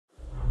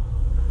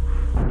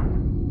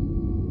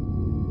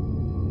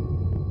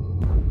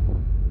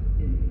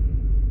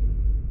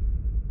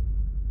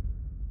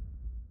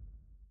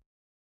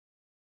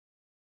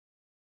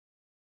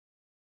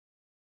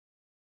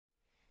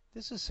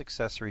This is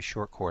Successory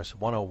Short Course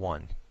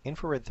 101,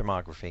 Infrared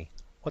Thermography,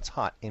 What's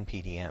Hot in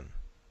PDM.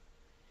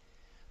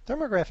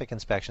 Thermographic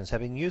inspections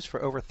have been used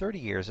for over 30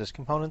 years as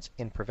components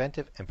in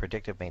preventive and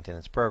predictive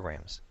maintenance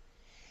programs.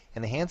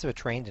 In the hands of a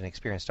trained and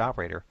experienced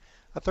operator,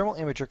 a thermal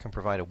imager can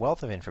provide a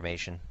wealth of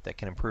information that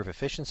can improve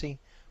efficiency,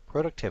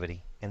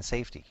 productivity, and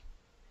safety.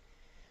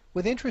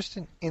 With interest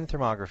in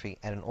thermography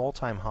at an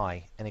all-time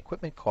high and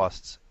equipment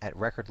costs at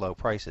record low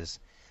prices,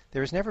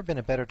 there has never been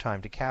a better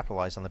time to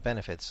capitalize on the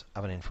benefits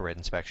of an infrared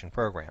inspection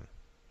program.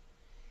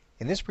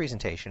 In this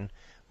presentation,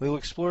 we will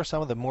explore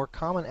some of the more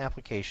common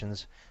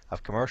applications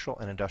of commercial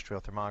and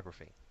industrial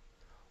thermography.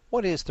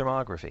 What is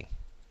thermography?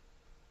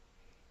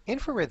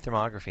 Infrared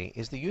thermography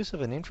is the use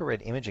of an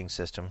infrared imaging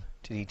system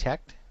to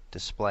detect,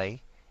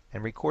 display,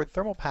 and record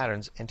thermal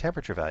patterns and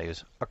temperature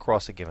values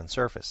across a given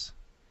surface.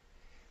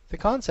 The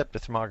concept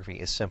of thermography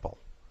is simple.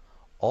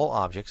 All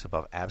objects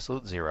above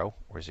absolute zero,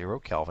 or 0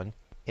 Kelvin,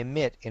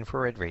 emit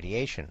infrared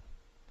radiation.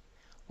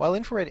 While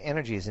infrared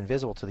energy is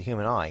invisible to the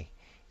human eye,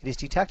 it is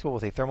detectable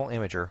with a thermal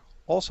imager,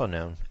 also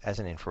known as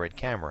an infrared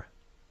camera.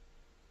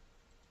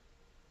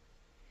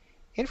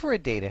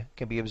 Infrared data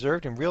can be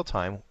observed in real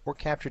time or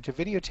captured to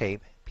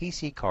videotape,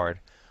 PC card,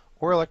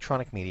 or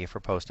electronic media for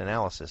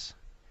post-analysis.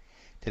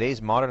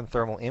 Today's modern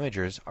thermal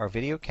imagers are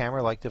video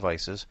camera-like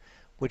devices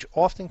which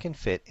often can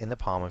fit in the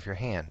palm of your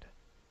hand.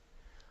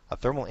 A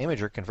thermal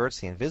imager converts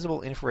the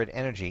invisible infrared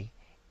energy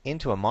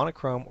into a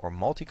monochrome or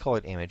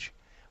multicolored image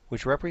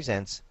which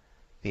represents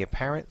the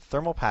apparent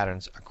thermal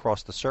patterns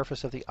across the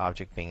surface of the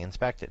object being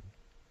inspected.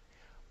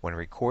 When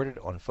recorded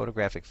on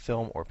photographic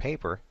film or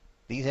paper,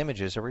 these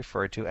images are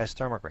referred to as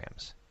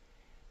thermograms.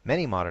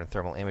 Many modern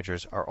thermal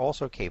imagers are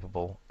also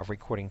capable of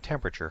recording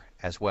temperature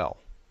as well.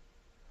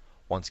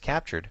 Once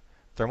captured,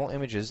 thermal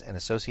images and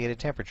associated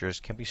temperatures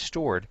can be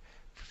stored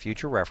for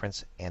future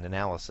reference and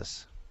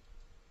analysis.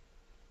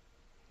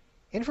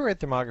 Infrared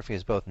thermography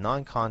is both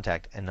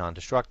non-contact and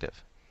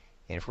non-destructive.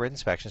 Infrared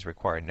inspections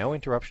require no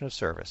interruption of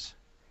service.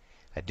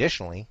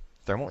 Additionally,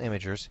 thermal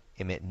imagers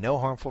emit no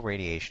harmful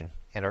radiation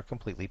and are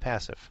completely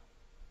passive.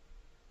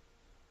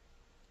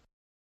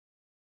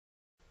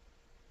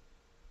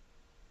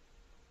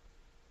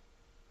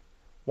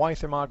 Why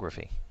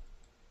thermography?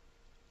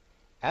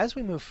 As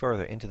we move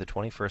further into the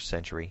 21st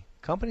century,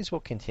 companies will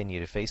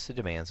continue to face the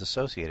demands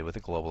associated with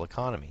the global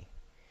economy.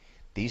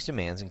 These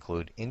demands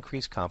include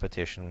increased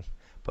competition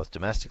both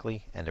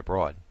domestically and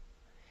abroad.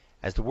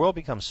 As the world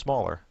becomes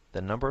smaller,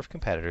 the number of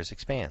competitors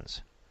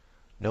expands.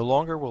 No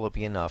longer will it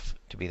be enough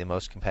to be the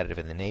most competitive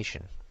in the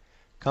nation.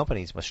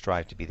 Companies must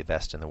strive to be the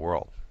best in the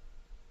world.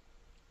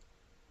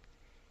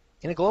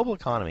 In a global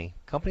economy,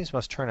 companies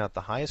must turn out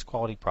the highest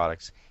quality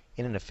products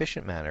in an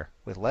efficient manner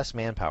with less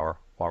manpower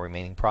while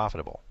remaining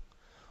profitable.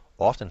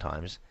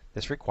 Oftentimes,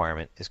 this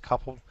requirement is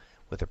coupled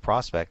with the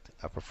prospect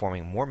of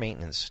performing more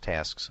maintenance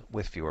tasks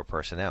with fewer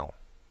personnel.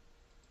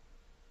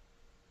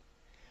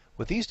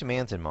 With these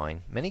demands in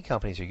mind, many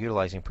companies are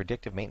utilizing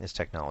predictive maintenance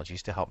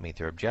technologies to help meet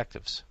their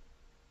objectives.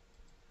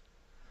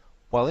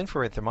 While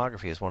infrared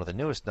thermography is one of the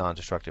newest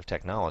non-destructive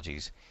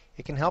technologies,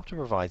 it can help to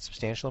provide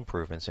substantial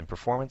improvements in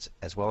performance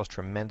as well as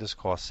tremendous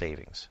cost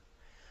savings.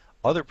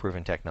 Other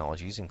proven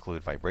technologies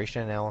include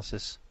vibration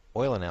analysis,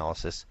 oil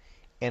analysis,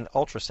 and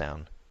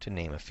ultrasound, to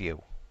name a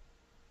few.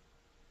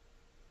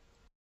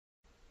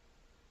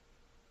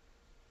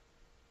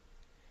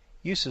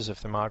 Uses of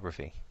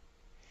thermography.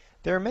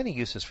 There are many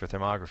uses for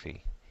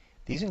thermography.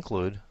 These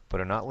include, but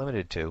are not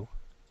limited to,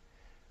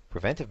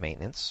 preventive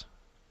maintenance,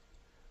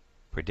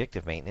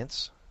 predictive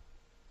maintenance,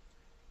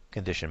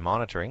 condition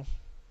monitoring,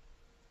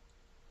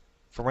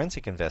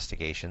 forensic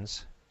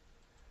investigations,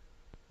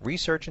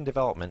 research and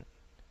development,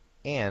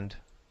 and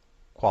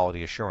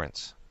quality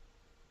assurance.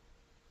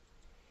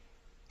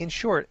 In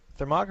short,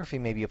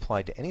 thermography may be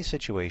applied to any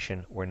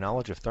situation where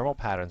knowledge of thermal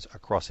patterns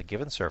across a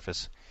given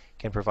surface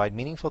can provide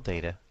meaningful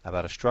data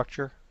about a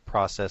structure,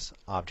 process,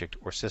 object,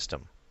 or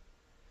system.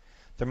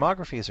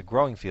 Thermography is a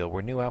growing field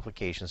where new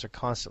applications are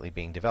constantly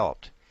being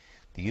developed.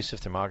 The use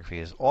of thermography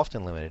is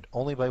often limited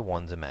only by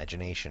one's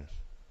imagination.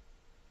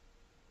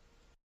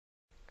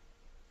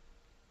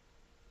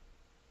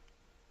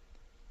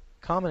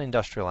 Common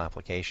industrial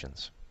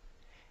applications.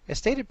 As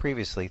stated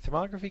previously,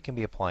 thermography can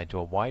be applied to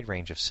a wide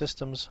range of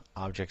systems,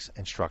 objects,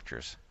 and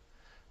structures.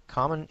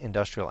 Common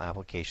industrial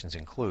applications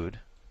include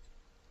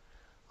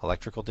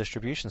electrical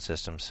distribution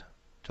systems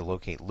to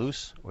locate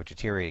loose or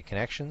deteriorated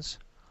connections,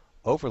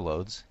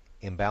 overloads,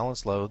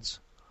 imbalanced loads,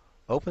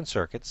 open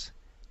circuits,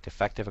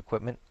 defective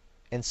equipment,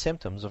 and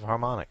symptoms of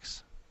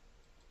harmonics.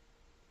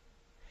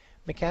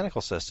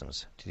 Mechanical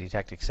systems to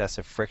detect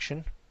excessive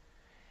friction,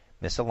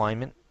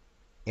 misalignment,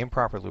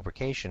 improper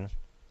lubrication,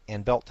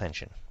 and belt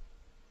tension.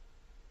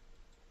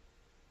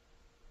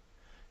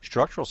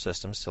 Structural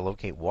systems to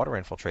locate water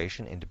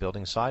infiltration into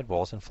building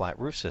sidewalls and flat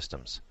roof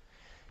systems,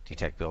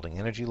 detect building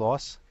energy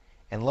loss,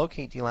 and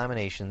locate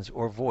delaminations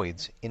or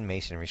voids in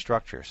masonry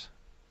structures.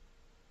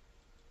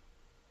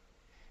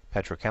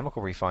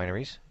 Petrochemical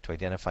refineries to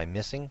identify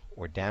missing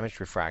or damaged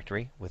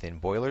refractory within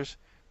boilers,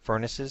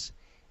 furnaces,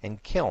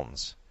 and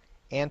kilns,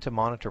 and to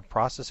monitor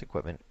process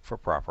equipment for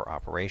proper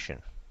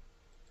operation.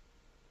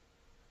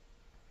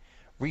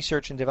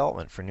 Research and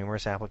development for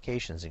numerous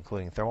applications,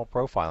 including thermal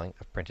profiling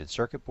of printed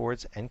circuit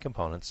boards and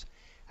components,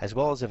 as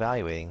well as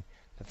evaluating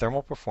the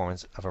thermal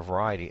performance of a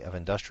variety of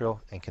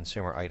industrial and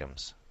consumer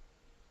items.